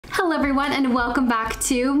Hello everyone and welcome back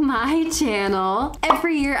to my channel.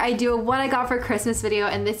 Every year I do a what I got for Christmas video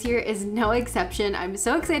and this year is no exception. I'm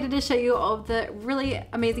so excited to show you all of the really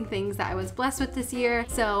amazing things that I was blessed with this year.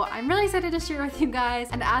 So I'm really excited to share with you guys,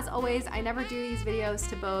 and as always I never do these videos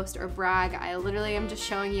to boast or brag. I literally am just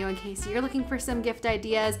showing you in case you're looking for some gift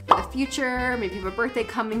ideas for the future, maybe you have a birthday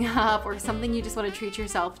coming up or something you just want to treat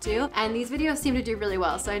yourself to, and these videos seem to do really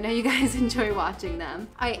well, so I know you guys enjoy watching them.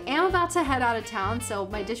 I am about to head out of town, so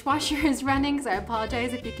my dishwasher is running, so I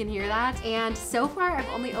apologize if you can hear that. And so far I've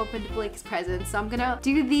only opened Blake's presents, so I'm gonna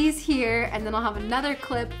do these here and then I'll have another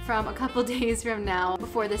clip from a couple days from now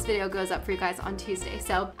before this video goes up for you guys on Tuesday.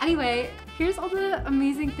 So anyway, here's all the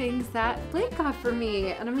amazing things that Blake got for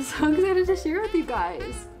me and I'm so excited to share with you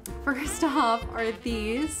guys. First off are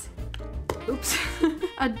these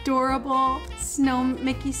adorable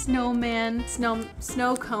Mickey snowman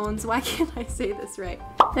snow cones. Why can't I say this right?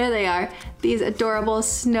 There they are. These adorable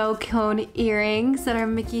snow cone earrings that are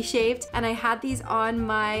Mickey shaped, and I had these on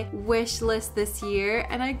my wish list this year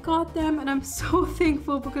and I got them and I'm so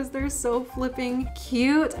thankful because they're so flipping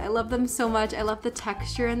cute. I love them so much. I love the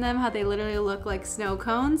texture in them, how they literally look like snow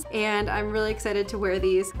cones, and I'm really excited to wear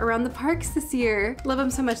these around the parks this year. Love them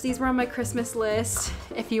so much. These were on my Christmas list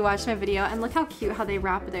if you watched my video, and look how cute how they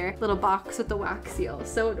wrap their little box with the wax seal.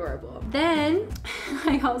 So adorable. Then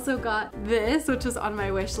I also got this, which was on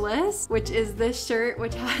my wish list, which is this shirt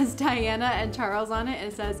which has Diana and Charles on it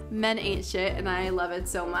and it says "Men ain't shit," and I love it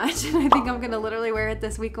so much and I think I'm gonna literally wear it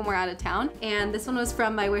this week when we're out of town. And this one was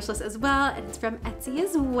from my wish list as well, and it's from Etsy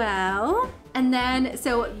as well. And then,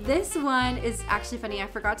 so this one is actually funny. I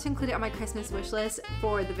forgot to include it on my Christmas wish list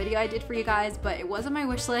for the video I did for you guys, but it was on my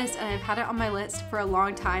wish list and I've had it on my list for a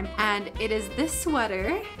long time. And it is this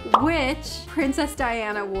sweater, which Princess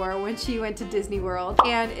Diana wore when she went to Disney World.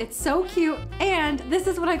 And it's so cute. And this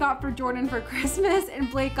is what I got for Jordan for Christmas,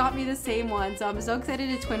 and Blake got me the same one. So I'm so excited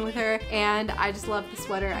to twin with her, and I just love the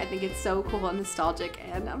sweater. I think it's so cool and nostalgic,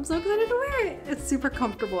 and I'm so excited to wear it. It's super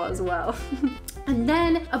comfortable as well. And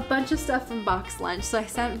then a bunch of stuff from Box Lunch. So I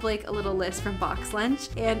sent Blake a little list from Box Lunch,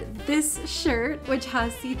 and this shirt, which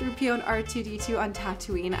has C-3PO and R2-D2 on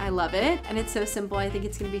Tatooine, I love it. And it's so simple. I think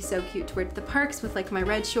it's gonna be so cute to wear to the parks with like my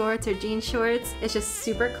red shorts or jean shorts. It's just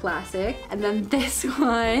super classic. And then this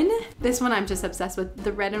one I'm just obsessed with.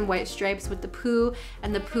 The red and white stripes with the Pooh,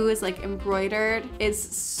 and the Pooh is like embroidered.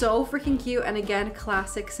 It's so freaking cute, and again,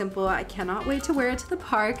 classic, simple. I cannot wait to wear it to the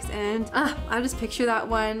parks, and I just picture that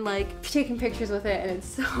one like taking pictures with it, and it's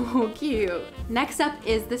so cute. Next up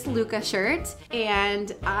is this Luca shirt,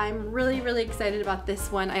 and I'm really excited about this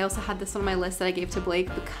one. I also had this on my list that I gave to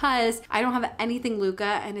Blake because I don't have anything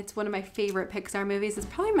Luca, and it's one of my favorite Pixar movies. It's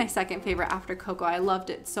probably my second favorite after Coco. I loved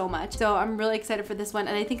it so much. So I'm really excited for this one,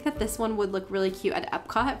 and I think that this one would look really cute at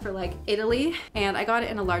Epcot for like Italy, and I got it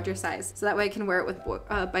in a larger size so that way I can wear it with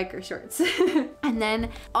biker shorts. And then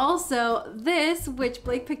also this, which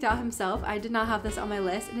Blake picked out himself. I did not have this on my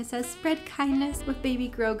list, and it says "Spread kindness" with baby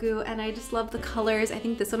Grogu, and I just love the colors. I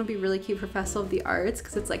think this one would be really cute for Festival of the Arts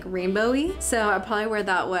because it's like rainbowy, so I'll probably wear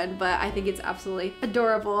that one, but I think it's absolutely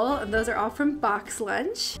adorable. And those are all from Box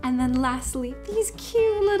Lunch. And then lastly, these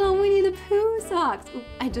cute little Winnie the Pooh socks. Ooh,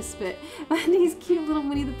 I just spit. These cute little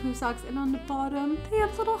Winnie the Pooh socks, and on the bottom they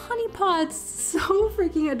have little honey pots. So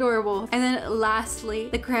freaking adorable. And then lastly,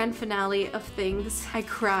 the grand finale of things. I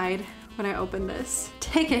cried when I opened this.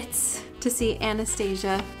 Tickets to see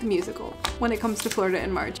Anastasia the musical when it comes to Florida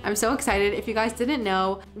in March. I'm so excited. If you guys didn't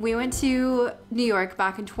know, we went to New York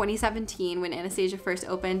back in 2017 when Anastasia first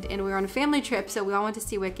opened, and we were on a family trip, so we all went to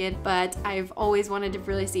see Wicked, but I've always wanted to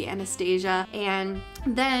really see Anastasia. And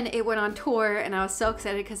then it went on tour, and I was so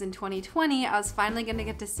excited because in 2020 I was finally gonna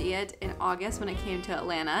get to see it in August when it came to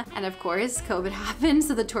Atlanta, and of course COVID happened,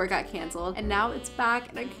 so the tour got canceled, and now it's back,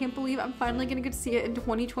 and I can't believe I'm finally gonna get to see it in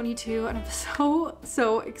 2022, and I'm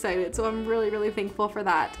so excited. So I'm really thankful for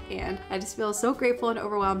that, and I just feel so grateful and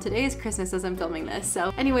overwhelmed. Today is Christmas as I'm filming this.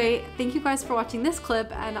 So anyway, thank you guys for watching this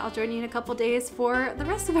clip, and I'll join you in a couple days for the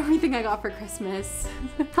rest of everything I got for Christmas.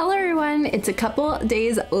 Hello everyone, it's a couple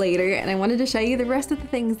days later, and I wanted to show you the rest of the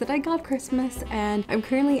things that I got Christmas, and I'm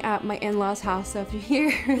currently at my in-laws house, so if you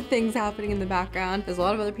hear things happening in the background, there's a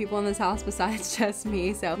lot of other people in this house besides just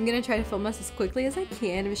me, so I'm gonna try to film this as quickly as I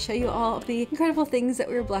can and show you all of the incredible things that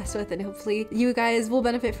we were blessed with, and hopefully you guys will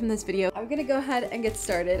benefit from this video. I'm gonna go ahead and get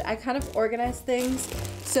started. I kind of organized things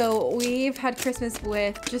So we've had Christmas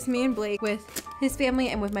with just me and Blake, with his family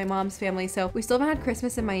and with my mom's family. So we still haven't had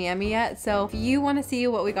Christmas in Miami yet. So if you want to see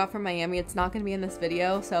what we got from Miami, it's not going to be in this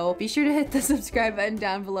video. So be sure to hit the subscribe button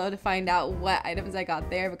down below to find out what items I got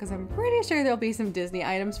there, because I'm pretty sure there'll be some Disney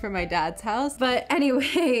items from my dad's house. But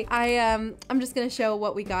anyway, I'm just going to show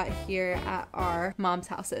what we got here at our mom's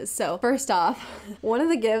houses. So first off, one of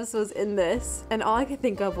the gifts was in this, and all I could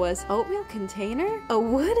think of was oatmeal container, a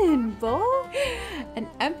wooden bowl, an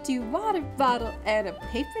empty water bottle, and a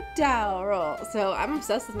paper towel roll. So I'm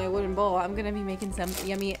obsessed with my wooden bowl. I'm gonna be making some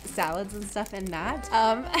yummy salads and stuff in that.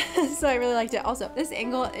 So I really liked it. Also, this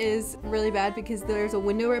angle is really bad because there's a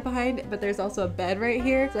window right behind, but there's also a bed right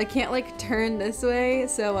here, so I can't like turn this way.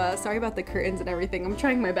 So sorry about the curtains and everything. I'm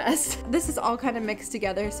trying my best. This is all kind of mixed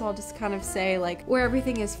together, so I'll just kind of say like where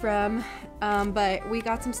everything is from. But we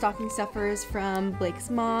got some stocking stuffers from Blake's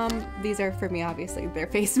mom. These are for me, obviously. They're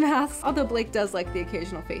face masks, although Blake does like the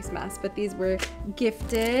occasional face mask, but these were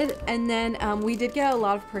gifted. And then we did get a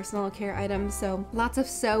lot of personal care items, so lots of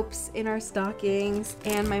soaps in our stockings.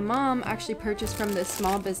 And my mom actually purchased from this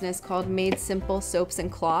small business called Made Simple Soaps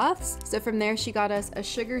and Cloths. So from there she got us a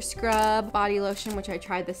sugar scrub body lotion, which I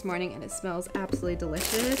tried this morning and it smells absolutely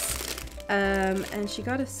delicious. And she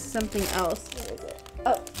got us something else. What is it?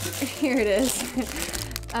 Oh, here it is.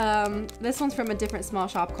 This one's from a different small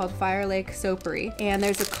shop called Fire Lake Soapery, and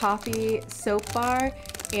there's a coffee soap bar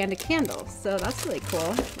and a candle, so that's really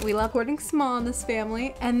cool. We love hoarding small in this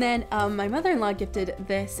family. And then my mother-in-law gifted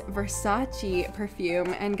this Versace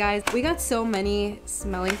perfume, and guys, we got so many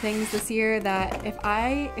smelling things this year that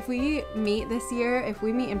if we meet this year, if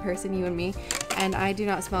we meet in person, you and me, and I do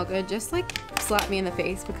not smell good, just like slap me in the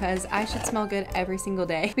face, because I should smell good every single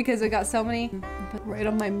day, because we got so many, right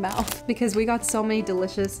on my mouth, because we got so many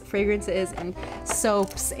delicious fragrances and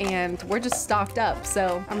soaps, and we're just stocked up,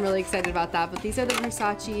 so I'm really excited about that. But these are the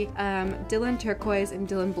Versace Dylan Turquoise and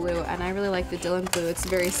Dylan Blue, and I really like the Dylan Blue. It's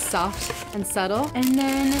very soft and subtle. And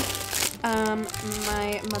then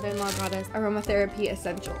my mother-in-law got us aromatherapy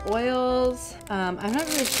essential oils. I'm not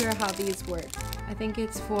really sure how these work. I think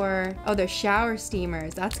it's for, oh, they're shower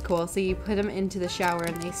steamers. That's cool. So you put them into the shower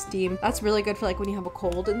and they steam. That's really good for like when you have a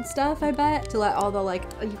cold and stuff, I bet, to let all the like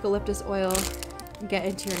eucalyptus oil get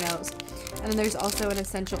into your nose. And then there's also an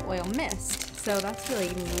essential oil mist. So that's really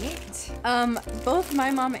neat. Both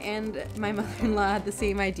my mom and my mother-in-law had the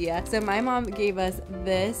same idea. So my mom gave us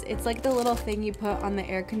this. It's like the little thing you put on the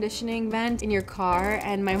air conditioning vent in your car,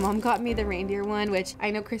 and my mom got me the reindeer one, which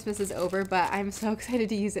I know Christmas is over, but I'm so excited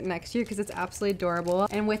to use it next year because it's absolutely adorable.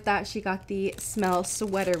 And with that, she got the Smell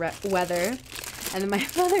Sweater Weather. And then my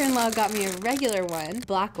mother-in-law got me a regular one,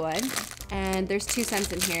 black one, and there's 2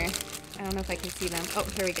 scents in here. I don't know if I can see them. Oh,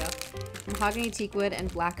 here we go. Mahogany teakwood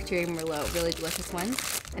and black cherry merlot, really delicious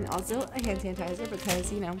ones. And also a hand sanitizer,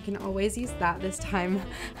 because, you know, we can always use that this time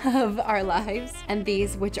of our lives. And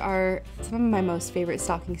these, which are some of my most favorite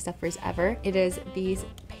stocking stuffers ever. It is these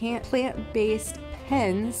plant-based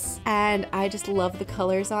pens, and I just love the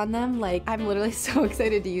colors on them. Like, I'm literally so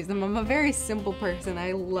excited to use them. I'm a very simple person.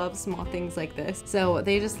 I love small things like this. So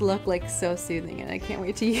they just look like so soothing, and I can't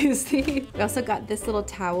wait to use these. We also got this little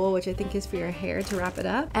towel, which I think is for your hair to wrap it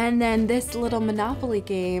up. And then this little Monopoly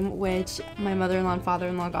game, which my mother-in-law and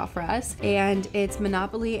father-in-law got for us. And it's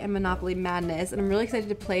Monopoly and Monopoly Madness. And I'm really excited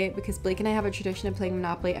to play it because Blake and I have a tradition of playing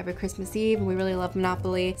Monopoly every Christmas Eve, and we really love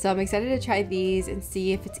Monopoly. So I'm excited to try these and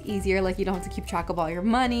see if it's easier, like you don't have to keep track of all your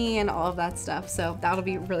money and all of that stuff. So that'll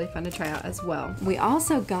be really fun to try out as well. We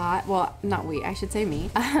also got, well, not we, I should say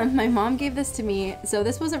me. My mom gave this to me. So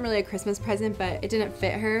this wasn't really a Christmas present, but it didn't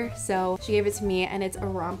fit her, so she gave it to me, and it's a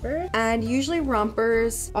romper. And usually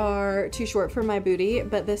rompers are too short for my booty,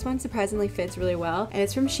 but this one surprisingly fits really well. And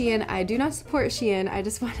it's from Shein. I do not support Shein. I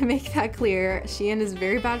just want to make that clear. Shein is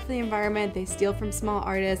very bad for the environment. They steal from small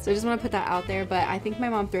artists. So I just want to put that out there, but I think my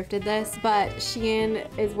mom thrifted this, but Shein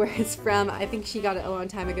is where it's from. I think she got it a long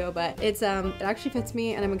time ago, but it's it actually fits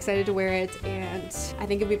me, and I'm excited to wear it, and I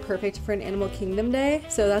think it'd be perfect for an Animal Kingdom day.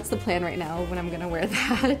 So that's the plan right now, when I'm gonna wear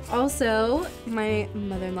that. Also, my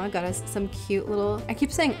mother-in-law got us some cute little, I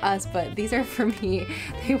keep saying us, but these are for me.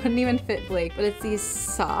 They wouldn't even fit Blake, but it's these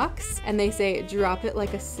socks, and they say drop it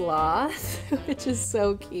like a sloth, which is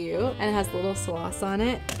so cute, and it has little sloths on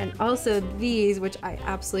it. And also these, which I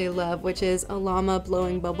absolutely love, which is a llama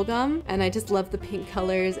blowing bubblegum, and I just love the pink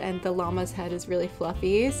colors, and the llama's head is really really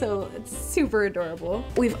fluffy, so it's super adorable.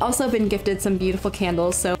 We've also been gifted some beautiful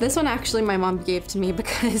candles. So this one actually my mom gave to me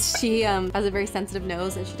because she has a very sensitive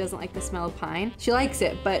nose and she doesn't like the smell of pine. She likes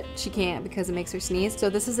it, but she can't because it makes her sneeze. So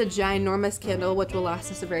this is a ginormous candle which will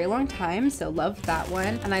last us a very long time, so love that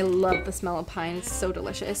one. And I love the smell of pine, it's so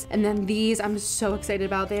delicious. And then these I'm so excited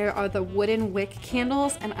about. There are the wooden wick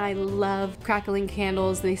candles, and I love crackling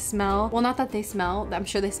candles. They smell, well, not that they smell, I'm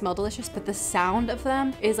sure they smell delicious, but the sound of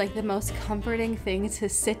them is like the most comforting thing, to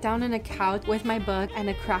sit down on a couch with my book and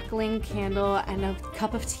a crackling candle and a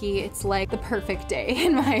cup of tea. It's like the perfect day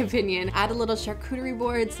in my opinion. Add a little charcuterie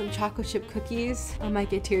board, some chocolate chip cookies. I might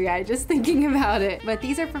get teary-eyed just thinking about it. But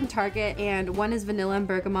these are from Target, and one is vanilla and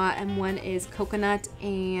bergamot and one is coconut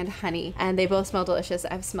and honey, and they both smell delicious.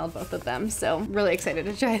 I've smelled both of them, so I'm really excited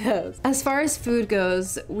to try those. As far as food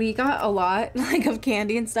goes, we got a lot like of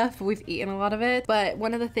candy and stuff. We've eaten a lot of it, but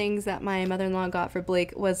one of the things that my mother-in-law got for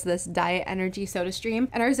Blake was this Diet Energy soda stream,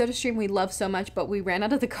 and our soda stream we love so much, but we ran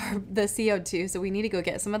out of the CO2, so we need to go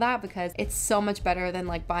get some of that because it's so much better than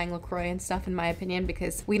like buying LaCroix and stuff, in my opinion,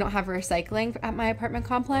 because we don't have recycling at my apartment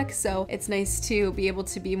complex, so it's nice to be able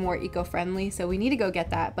to be more eco-friendly, so we need to go get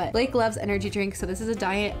that. But Blake loves energy drinks, so this is a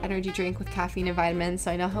diet energy drink with caffeine and vitamins,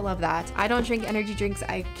 so I know he'll love that. I don't drink energy drinks,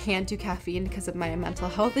 I can't do caffeine because of my mental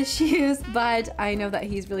health issues, but I know that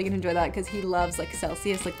he's really gonna enjoy that because he loves like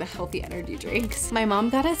Celsius, like the healthy energy drinks. My mom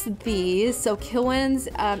got us these. So Kilwins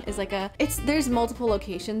is like there's multiple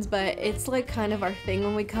locations, but it's like kind of our thing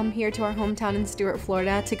when we come here to our hometown in Stuart,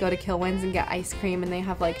 Florida, to go to Kilwins and get ice cream, and they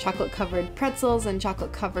have like chocolate covered pretzels and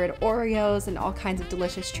chocolate covered Oreos and all kinds of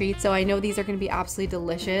delicious treats. So I know these are gonna be absolutely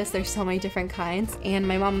delicious. There's so many different kinds, and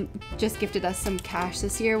my mom just gifted us some cash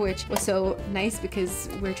this year, which was so nice because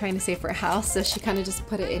we're trying to save for a house, so she kind of just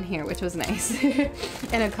put it in here, which was nice.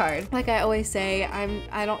 And a card. Like I always say,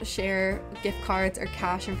 I don't share gift cards or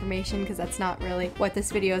cash information because that's not really what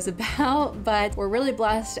this video is about, but we're really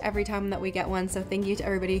blessed every time that we get one, so thank you to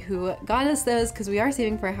everybody who got us those because we are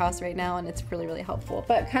saving for a house right now and it's really, really helpful.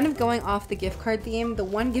 But kind of going off the gift card theme, the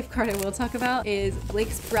one gift card I will talk about is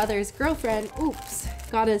Blake's brother's girlfriend,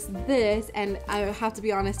 got us this, and I have to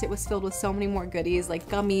be honest, it was filled with so many more goodies like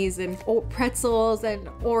gummies and pretzels and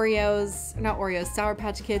Oreos, not Oreos, Sour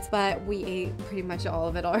Patch Kids, but we ate pretty much all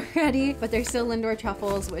of it already. But there's still Lindor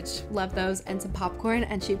truffles, which love those, and some popcorn,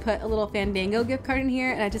 and she put a little Fandango gift card in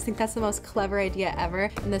here, and I just think that's the most clever idea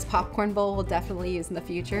ever, and this popcorn bowl we'll definitely use in the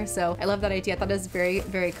future, so I love that idea. I thought it was very,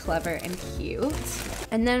 very clever and cute.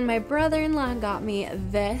 And then my brother-in-law got me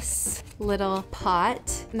this little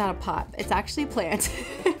pot, not a pot, it's actually a plant.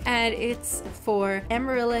 And it's for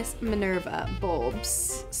Amaryllis Minerva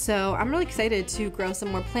bulbs. So I'm really excited to grow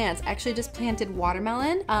some more plants. I actually just planted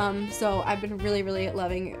watermelon. So I've been really, really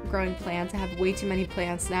loving growing plants. I have way too many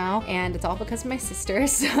plants now, and it's all because of my sister.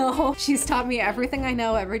 So she's taught me everything I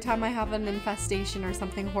know. Every time I have an infestation or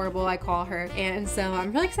something horrible, I call her. And so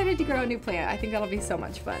I'm really excited to grow a new plant. I think that'll be so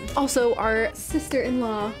much fun. Also, our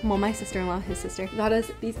sister-in-law, well, my sister-in-law, his sister, got us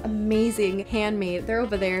these amazing handmade, they're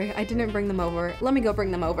over there. I didn't bring them over. Let me go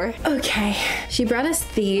bring them over. Okay, she brought us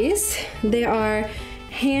these. They are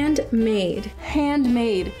handmade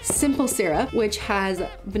simple syrup, which has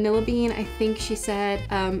vanilla bean, I think she said,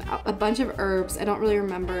 a bunch of herbs. I don't really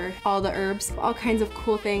remember all the herbs, all kinds of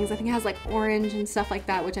cool things. I think it has like orange and stuff like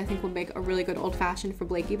that, which I think will make a really good old-fashioned for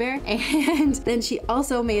Blakey Bear. And then she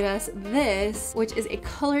also made us this, which is a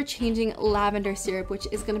color-changing lavender syrup, which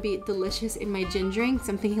is gonna be delicious in my gin drink.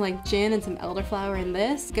 So I'm thinking like gin and some elderflower in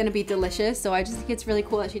this. Gonna be delicious. So I just think it's really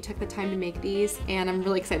cool that she took the time to make these, and I'm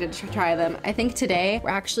really excited to try them. I think today we're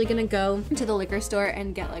actually gonna go to the liquor store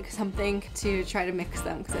and get like something to try to mix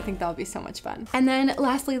them because I think that'll be so much fun. And then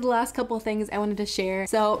lastly, the last couple of things I wanted to share.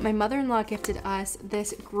 So my mother-in-law gifted us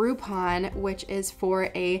this Groupon, which is for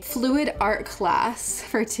a fluid art class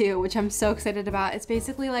for 2, which I'm so excited about. It's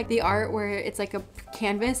basically like the art where it's like a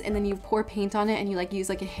canvas and then you pour paint on it and you like use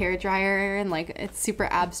like a hair dryer, and like it's super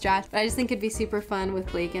abstract, but I just think it'd be super fun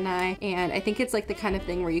with Blake and I. And I think it's like the kind of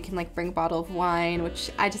thing where you can like bring a bottle of wine, which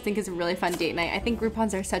I just think is a really fun date night. I think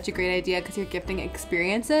Groupons are such a great idea because you're gifting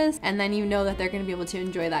experiences and then you know that they're going to be able to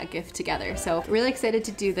enjoy that gift together. So really excited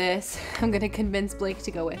to do this. I'm going to convince Blake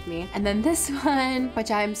to go with me. And then this one, which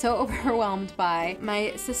I'm so overwhelmed by,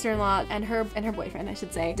 my sister-in-law and her boyfriend, I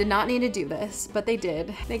should say, did not need to do this, but they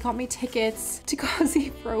did. They got me tickets to go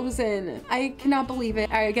see Frozen. I cannot believe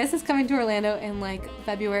it. I guess it's coming to Orlando in like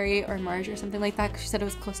February or March or something like that because she said it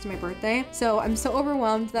was close to my birthday. So I'm so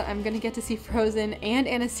overwhelmed that I'm going to get to see Frozen and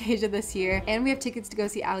Anastasia this year, and we have tickets tickets to go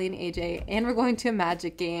see Allie and AJ, and we're going to a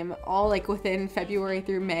Magic game all like within February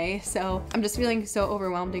through May. So I'm just feeling so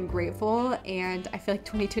overwhelmed and grateful, and I feel like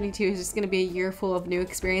 2022 is just gonna be a year full of new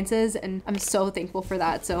experiences, and I'm so thankful for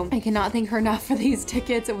that. So I cannot thank her enough for these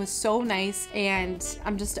tickets. It was so nice, and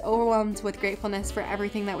I'm just overwhelmed with gratefulness for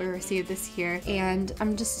everything that we received this year, and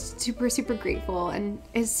I'm just super, super grateful. And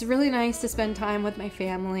it's really nice to spend time with my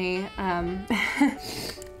family.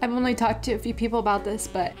 I've only talked to a few people about this,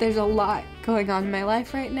 but there's a lot going on in my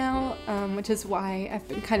life right now, which is why I've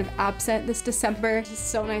been kind of absent this December. It's just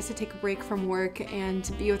so nice to take a break from work and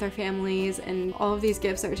to be with our families, and all of these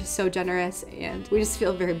gifts are just so generous, and we just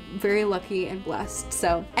feel very, very lucky and blessed.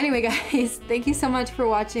 So anyway, guys, thank you so much for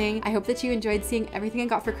watching. I hope that you enjoyed seeing everything I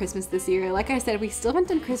got for Christmas this year. Like I said, we still haven't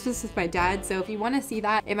done Christmas with my dad, so if you want to see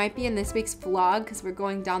that, it might be in this week's vlog because we're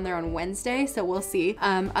going down there on Wednesday, so we'll see.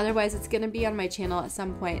 Otherwise, it's gonna be on my channel at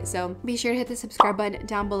some point. So be sure to hit the subscribe button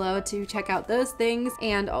down below to check out those things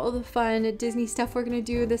and all the fun Disney stuff we're gonna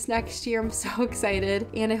do this next year. I'm so excited,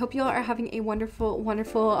 and I hope you all are having a wonderful,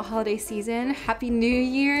 wonderful holiday season. Happy New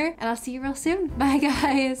Year, and I'll see you real soon. Bye,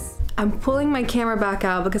 guys. I'm pulling my camera back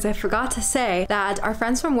out because I forgot to say that our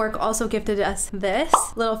friends from work also gifted us this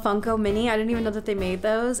little Funko Mini. I didn't even know that they made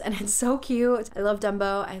those, and it's so cute. I love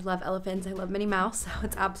Dumbo, I love elephants, I love Minnie Mouse, so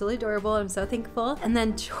it's absolutely adorable. I'm so thankful. And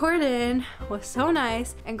then Jordan was so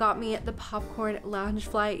nice and got me the popcorn lounge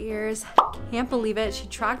fly ears. Can't believe it. She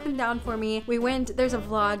tracked them down for me. We went, there's a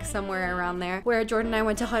vlog somewhere around there where Jordan and I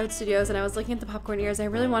went to Hollywood Studios, and I was looking at the popcorn ears. I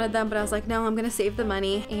really wanted them, but I was like, no, I'm gonna save the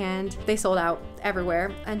money, and they sold out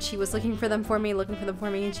everywhere. And she was looking for them for me,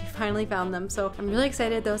 and she finally found them. So I'm really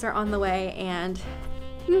excited. Those are on the way, and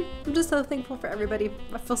I'm just so thankful for everybody.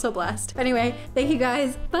 I feel so blessed. Anyway, thank you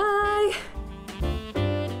guys. Bye.